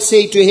 Allah will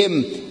say to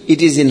him,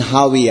 it is in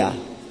Hawiyah.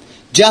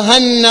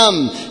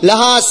 Jahannam,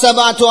 laha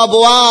sab'atu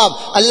abwab.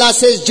 Allah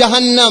says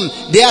Jahannam,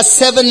 there are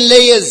 7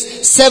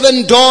 layers,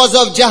 7 doors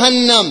of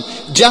Jahannam.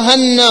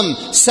 Jahannam,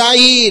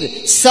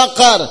 Sa'ir,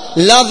 Saqar,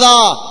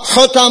 Ladha,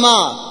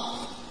 Hutama.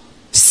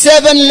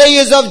 7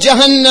 layers of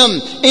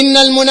Jahannam.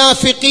 Innal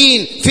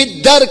munafiqeen fi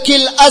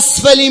darkil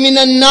asfali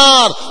minan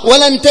nar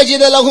walan tajid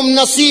lahum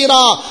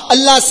nasira.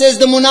 Allah says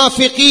the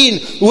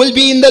munafiqeen will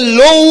be in the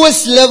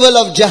lowest level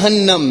of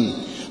Jahannam.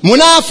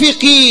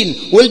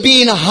 Munafiqeen will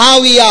be in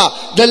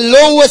Hawiyah, the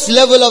lowest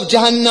level of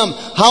Jahannam.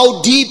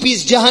 How deep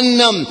is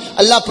Jahannam?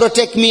 Allah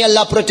protect me,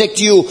 Allah protect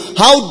you.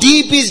 How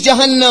deep is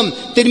Jahannam?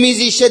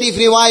 Tirmizi Sharif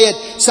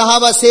riwayat.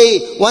 Sahaba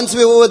say, once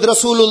we were with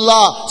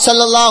Rasulullah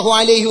sallallahu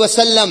alayhi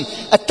wasallam,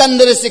 a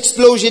thunderous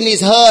explosion is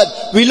heard.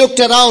 We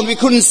looked around, we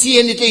couldn't see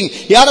anything.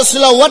 Ya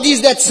Rasulullah, what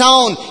is that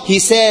sound? He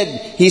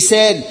said,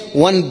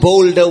 one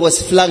boulder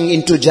was flung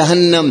into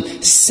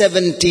Jahannam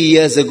 70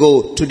 years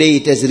ago. Today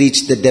it has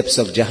reached the depths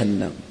of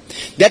Jahannam.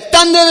 That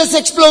thunderous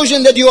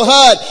explosion that you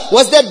heard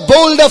was that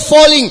boulder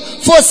falling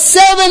for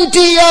 70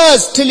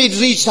 years till it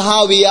reached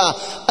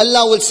Hawiyah.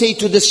 Allah will say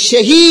to the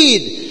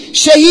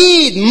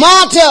shaheed,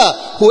 martyr,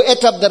 who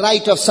ate up the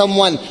right of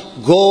someone,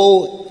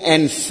 go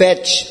and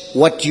fetch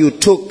what you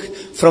took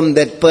from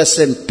that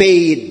person,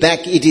 pay it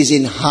back. It is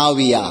in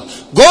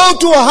Hawiya. Go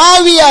to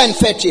Hawiya and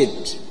fetch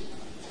it.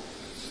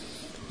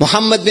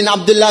 Muhammad bin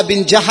Abdullah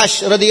bin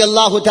Jahash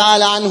radiyallahu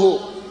ta'ala anhu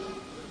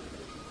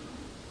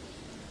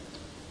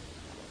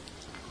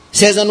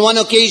says on one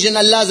occasion,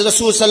 Allah's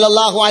Rasul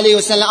sallallahu alayhi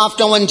wasallam,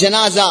 after one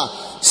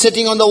janazah,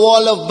 sitting on the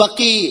wall of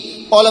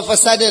Baqi, all of a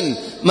sudden,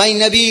 my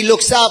Nabi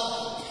looks up,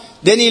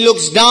 then he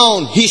looks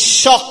down, he's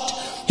shocked,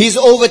 he's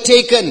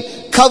overtaken,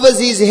 covers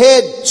his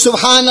head,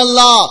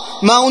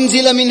 subhanallah, ma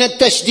unzila min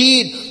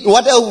at-tashdid,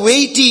 what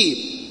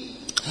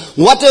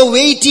a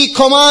weighty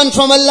command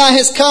from Allah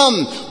has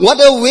come. What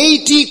a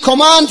weighty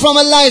command from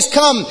Allah has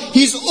come.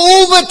 He's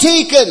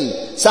overtaken.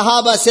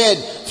 Sahaba said,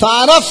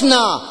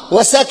 فَعَرَفْنَا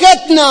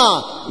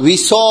وَسَكَتْنَا. We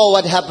saw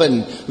what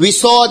happened. We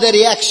saw the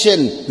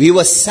reaction. We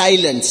were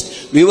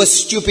silenced. We were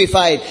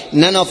stupefied.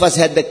 None of us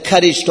had the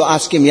courage to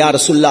ask him, Ya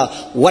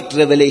Rasulullah, what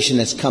revelation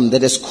has come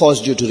that has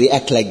caused you to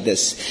react like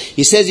this?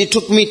 He says, it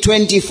took me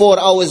 24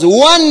 hours,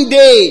 one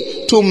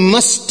day, to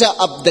muster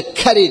up the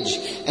courage.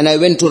 And I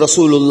went to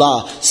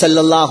Rasulullah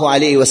sallallahu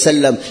alayhi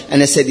wasallam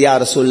and I said, Ya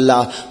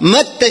Rasulullah,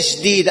 mat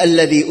tashdid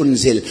alladhi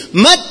unzil.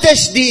 Mat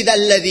tashdid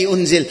alladhi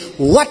unzil.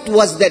 What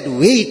was that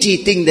weighty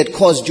thing that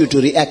caused you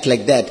to react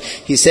like that?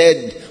 He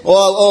said,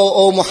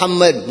 Oh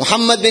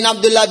Muhammad bin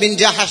Abdullah bin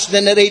Jahash,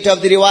 the narrator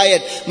of the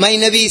riwayat, my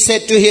Nabi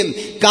said to him,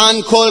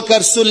 Kaan khol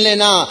kar sun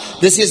lena.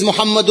 This is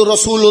Muhammadur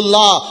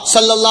Rasulullah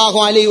sallallahu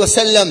alayhi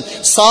wasallam,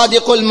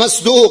 Sadiqul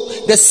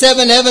Masduq. The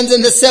 7 heavens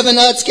and the 7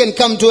 earths can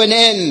come to an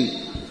end.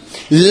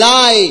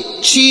 Lie,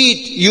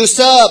 cheat,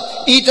 usurp,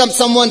 eat up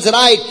someone's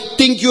right,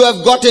 think you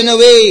have gotten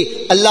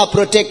away. Allah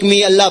protect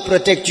me, Allah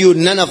protect you.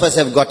 None of us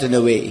have gotten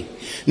away.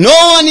 No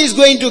one is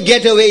going to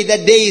get away.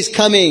 That day is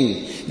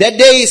coming. That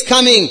day is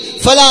coming.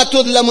 فَلَا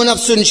تُظْلَمُ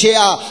نَفْسٌ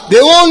شَيْئًا.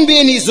 There won't be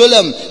any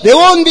zulm. There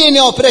won't be any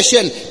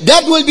oppression.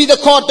 That will be the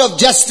court of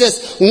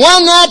justice. 1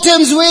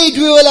 atom's weight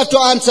we will have to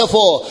answer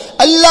for.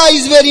 Allah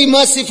is very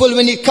merciful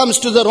when it comes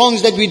to the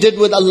wrongs that we did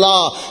with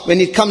Allah.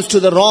 When it comes to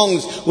the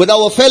wrongs with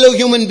our fellow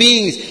human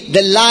beings.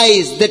 The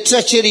lies, the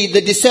treachery,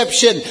 the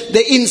deception,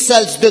 the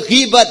insults, the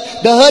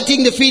ghibat, the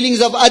hurting the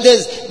feelings of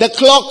others. The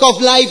clock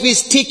of life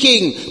is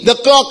ticking. The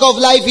clock of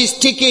life is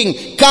ticking.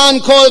 Kaan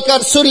khol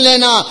kar sun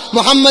lena.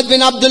 Muhammad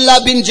bin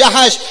Abdullah bin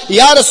Jahash,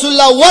 Ya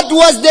Rasulullah, what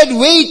was that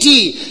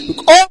weighty?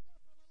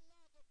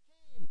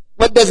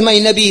 What does my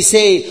Nabi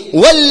say?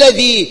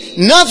 Walladhi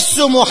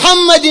nafsu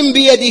Muhammadin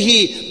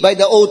biyadihi. By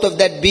the oath of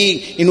that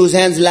being in whose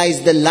hands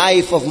lies the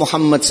life of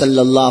Muhammad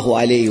sallallahu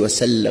alayhi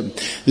wasallam.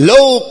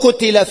 Law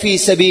qutila fi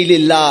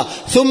sabilillah,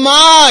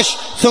 thumma ash,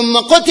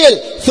 thumma qutil,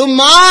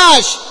 thumma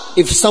ash.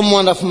 If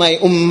someone of my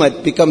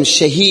ummah becomes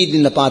shaheed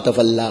in the path of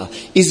Allah,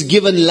 is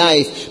given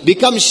life,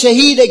 becomes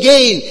shaheed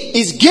again,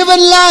 is given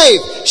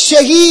life,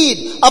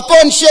 shaheed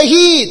upon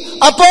shaheed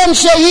upon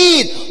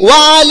shaheed,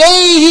 wa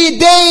alayhi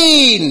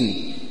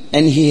dain,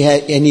 and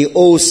he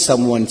owes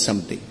someone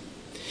something.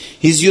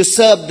 He's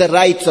usurped the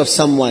rights of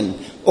someone.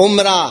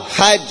 Umrah,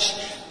 Hajj,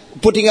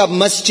 putting up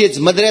masjids,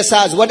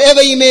 madrasas,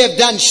 whatever he may have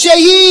done.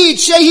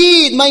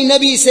 Shaheed, my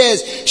Nabi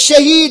says,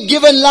 shaheed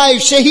given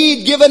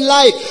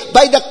life,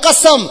 by the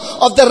qasam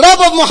of the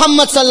Rabb of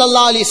Muhammad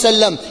sallallahu alaihi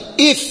wasallam.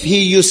 If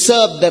he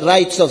usurped the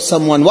rights of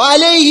someone, wa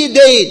alayhi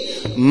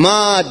dayn,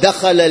 ma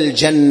dakhala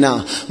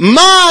al-jannah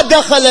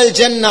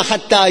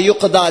hatta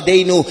yuqda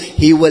daynu.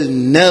 He will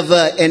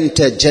never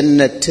enter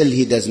Jannah till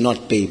he does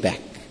not pay back.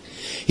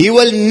 He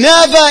will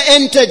never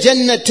enter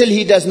Jannah till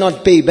he does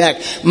not pay back.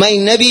 My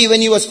Nabi,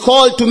 when he was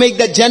called to make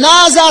the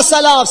janazah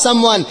salah of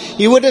someone,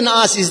 he wouldn't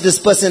ask, is this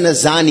person a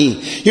zani?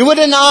 He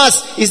wouldn't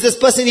ask, is this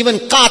person even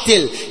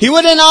qatil? He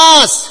wouldn't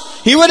ask,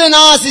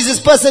 is this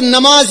person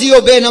namazi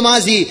or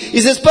be-namazi?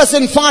 Is this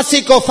person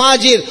fasik or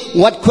fajir?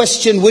 What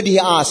question would he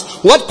ask?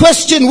 What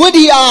question would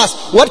he ask?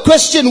 What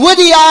question would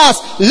he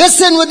ask?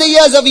 Listen with the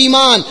ears of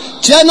Iman.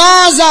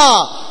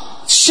 Janazah,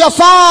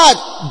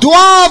 shafaat,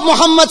 dua of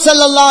Muhammad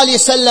sallallahu alayhi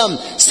wasallam,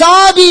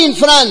 sahabi in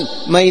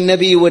front. My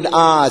Nabi would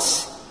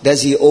ask,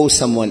 does he owe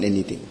someone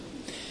anything?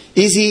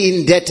 Is he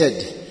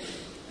indebted?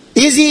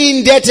 Is he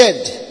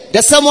indebted?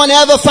 Does someone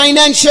have a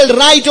financial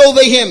right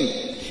over him?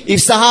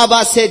 If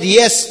Sahaba said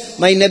yes,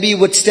 my Nabi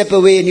would step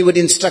away and he would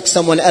instruct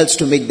someone else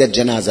to make that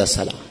janazah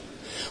salah.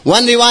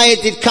 One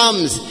riwayat it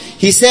comes,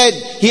 he said,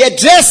 he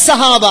addressed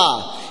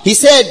Sahaba. He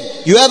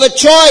said, you have a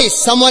choice.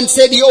 Someone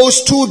said he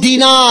owes 2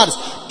 dinars.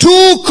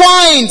 2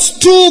 coins.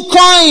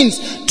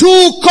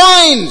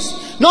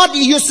 Not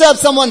usurp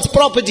someone's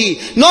property,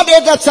 not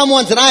eat up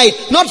someone's right,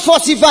 not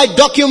falsified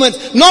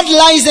documents, not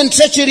lies and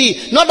treachery,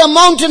 not a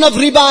mountain of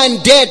riba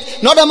and debt,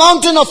 not a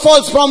mountain of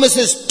false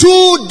promises.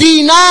 2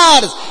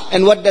 dinars.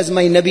 And what does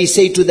my Nabi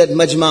say to that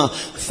majma?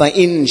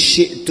 فَإِن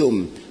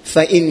شِئْتُمْ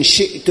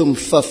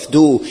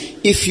فَافْدُوا.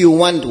 If you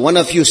want, one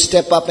of you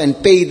step up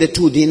and pay the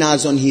 2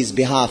 dinars on his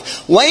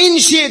behalf. وَإِن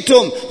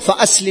شِئْتُمْ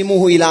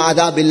فَأَسْلِمُوهُ إِلَىٰ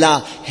عَذَابِ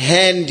اللَّهِ.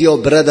 Hand your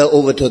brother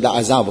over to the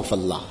azab of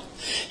Allah.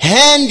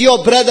 Hand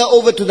your brother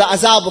over to the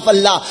azab of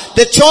Allah.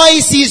 The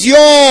choice is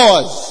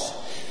yours.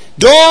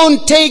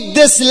 Don't take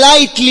this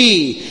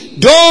lightly.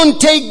 Don't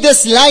take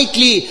this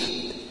lightly.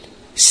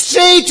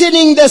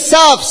 Straightening the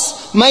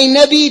safs, my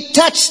Nabi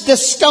touched the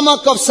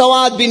stomach of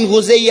Sawad bin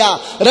Ghuzayya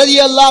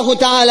radiyallahu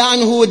ta'ala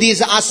anhu with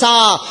his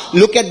asa.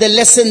 Look at the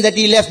lesson that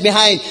he left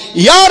behind.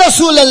 Ya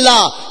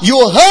Rasulallah,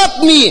 you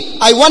hurt me,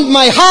 I want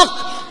my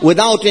haqq.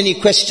 Without any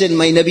question,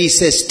 my Nabi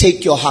says,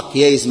 take your haqq,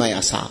 here is my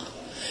asa.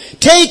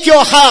 Take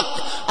your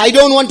haqq. I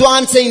don't want to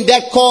answer in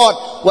that court.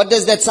 What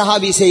does that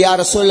Sahabi say? Ya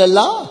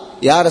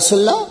Rasulallah, Ya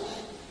Rasulallah,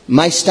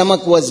 my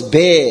stomach was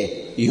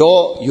bare.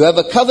 You have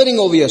a covering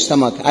over your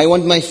stomach. I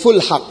want my full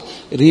haqq.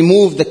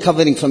 Remove the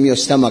covering from your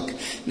stomach.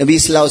 Nabi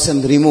Sallallahu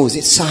Alaihi Wasallam removes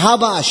it.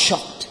 Sahaba are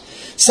shocked.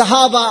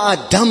 Sahaba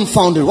are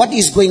dumbfounded. What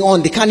is going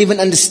on? They can't even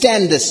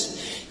understand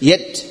this.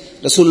 Yet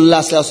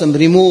Rasulullah Sallallahu Alaihi Wasallam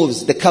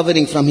removes the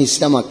covering from his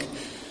stomach.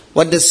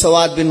 What does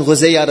Sawad bin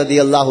Ghuzayya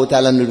radiyallahu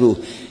ta'ala do?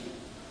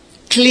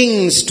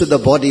 Clings to the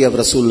body of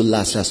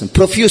Rasulullah Sallallahu Alaihi Wasallam.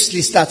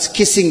 Profusely starts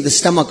kissing the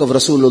stomach of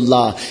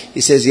Rasulullah.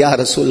 He says, Ya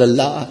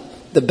Rasulullah,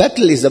 the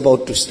battle is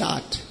about to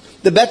start.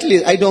 The battle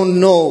is, I don't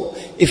know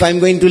if I'm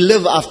going to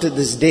live after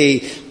this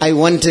day.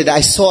 I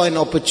saw an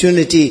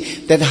opportunity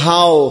that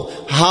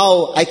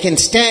how I can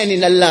stand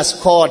in Allah's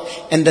court,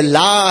 and the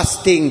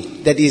last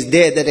thing that is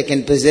there that I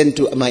can present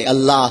to my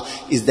Allah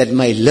is that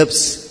my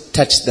lips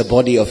touch the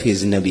body of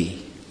His Nabi.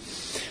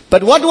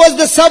 But what was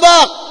the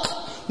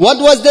sabaq? What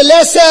was the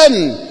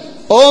lesson?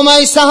 Oh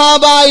my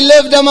Sahaba, I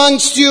lived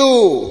amongst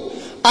you.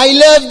 I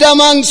lived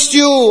amongst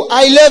you.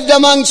 I lived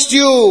amongst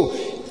you.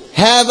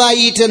 Have I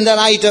eaten the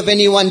right of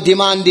anyone?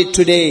 Demand it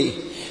today.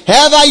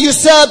 Have I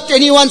usurped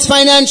anyone's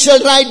financial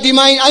right?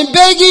 Demand. I'm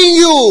begging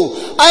you.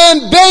 I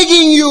am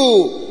begging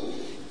you.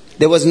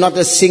 There was not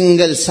a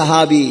single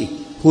Sahabi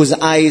whose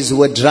eyes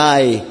were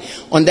dry.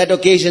 On that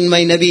occasion,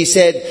 my Nabi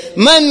said,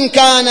 Man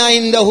kana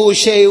indahu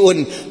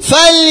shay'un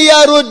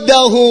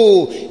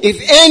falyaruddahu. If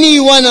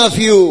any one of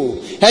you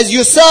has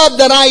usurped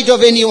the right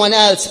of anyone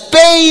else,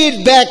 pay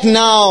it back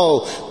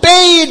now.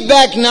 Pay it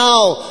back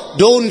now.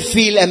 Don't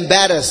feel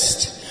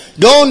embarrassed.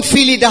 Don't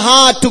feel it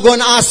hard to go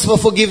and ask for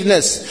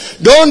forgiveness.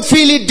 Don't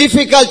feel it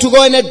difficult to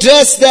go and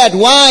address that.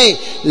 Why?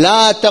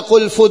 La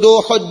taqul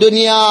fuduhud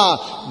dunya.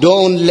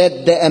 Don't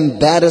let the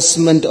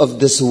embarrassment of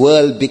this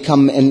world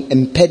become an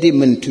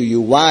impediment to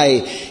you.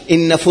 Why?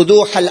 Inna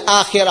fuduh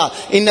al-akhirah.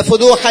 Inna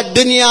fuduh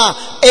al-dunya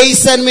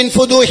aysan min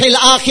fuduh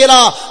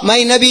al-akhirah. My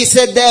Nabi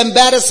said the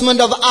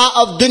embarrassment of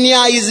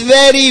dunya is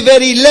very,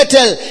 very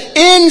little,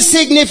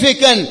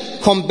 insignificant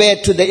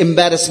compared to the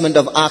embarrassment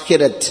of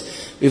akhirat.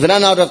 We've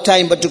run out of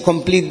time, but to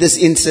complete this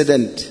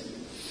incident,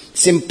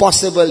 it's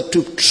impossible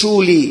to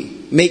truly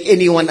make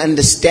anyone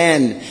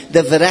understand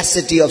the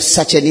veracity of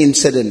such an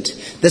incident.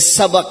 The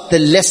sabak, the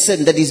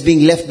lesson that is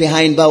being left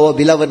behind by our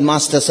beloved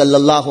Master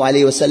Sallallahu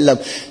Alaihi Wasallam.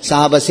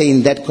 Sahaba say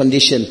in that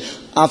condition,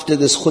 after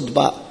this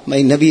khutbah, my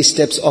Nabi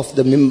steps off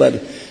the mimbar,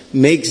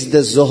 makes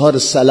the Zohar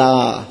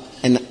Salah,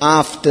 and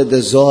after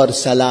the Zohar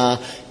Salah,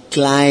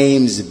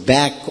 climbs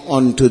back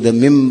onto the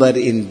mimbar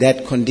in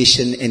that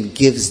condition and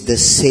gives the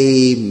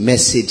same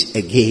message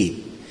again.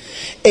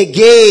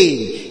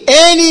 Again,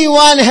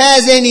 anyone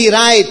has any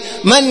right.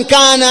 Man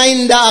kana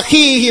inda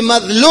akhihi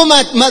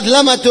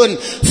madlamatun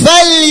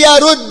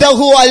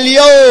falyaruddahu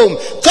al-yawm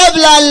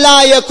qabla an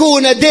la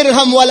yakuna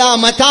dirham wala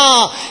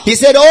mata. He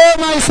said, oh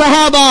my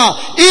Sahaba,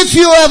 if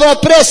you have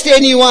oppressed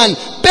anyone,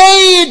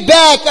 pay it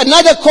back.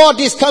 Another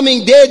court is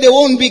coming. There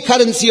won't be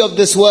currency of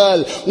this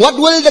world. What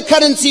will the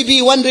currency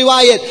be? One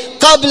riwayat,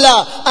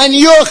 qabla an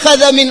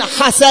yukhadha min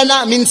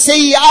hasana min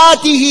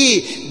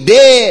sayyiatihi.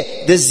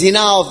 There, the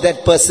zina of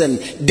that person.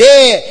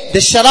 There, the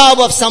sharab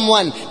of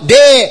someone.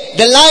 There,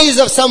 the lies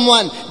of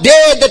someone.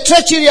 There, the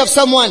treachery of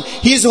someone.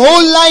 His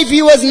whole life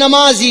he was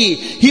namazi.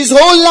 His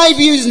whole life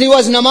he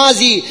was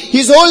namazi.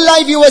 His whole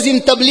life he was in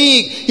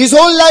tabligh. His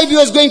whole life he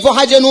was going for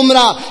Hajj and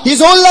Umrah.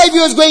 His whole life he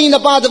was going in the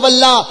path of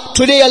Allah.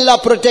 Today Allah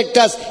protect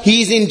us.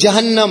 He is in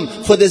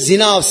Jahannam for the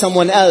zina of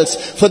someone else,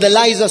 for the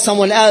lies of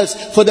someone else,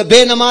 for the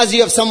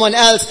benamazi of someone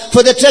else,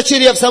 for the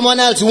treachery of someone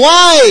else.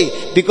 Why?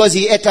 Because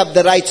he ate up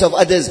the rights of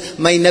others.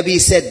 My Nabi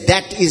said,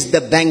 that is the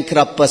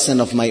bankrupt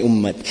person of my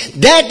ummah.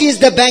 That is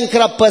the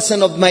bankrupt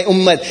person of my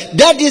ummah.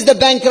 That is the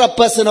bankrupt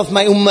person of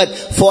my ummah.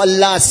 For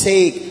Allah's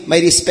sake, my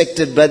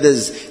respected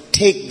brothers,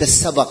 take the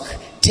sabak.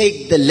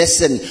 Take the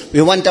lesson.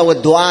 We want our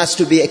du'as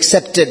to be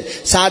accepted.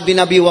 Sa'ad bin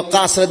Abi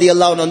Waqqas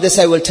radiyallahu anhu, on this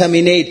I will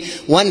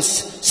terminate.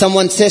 Once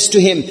someone says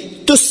to him,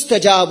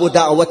 Tustajabu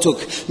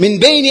da'watuk min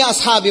bayni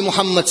ashabi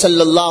Muhammad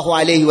sallallahu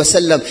alayhi wa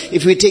sallam.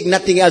 If we take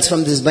nothing else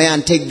from this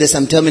bayan, take this.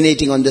 I'm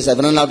terminating on this. I've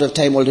run out of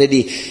time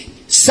already.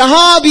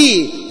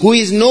 Sahabi who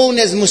is known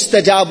as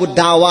Mustajabu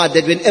Dawah,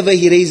 that whenever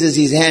he raises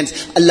his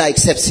hands, Allah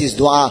accepts his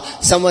dua.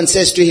 Someone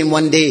says to him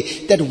one day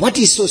that what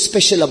is so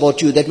special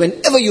about you that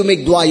whenever you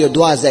make dua, your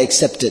duas are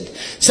accepted.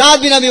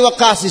 Sa'ad bin Abi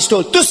Waqqas is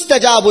told,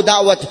 Tustajabu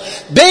Dawat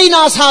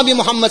Baina Ashabi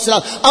Muhammad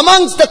sallallahu.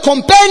 Amongst the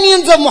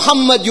companions of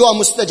Muhammad, you are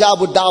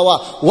Mustajabu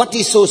Dawah. What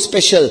is so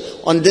special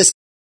on this?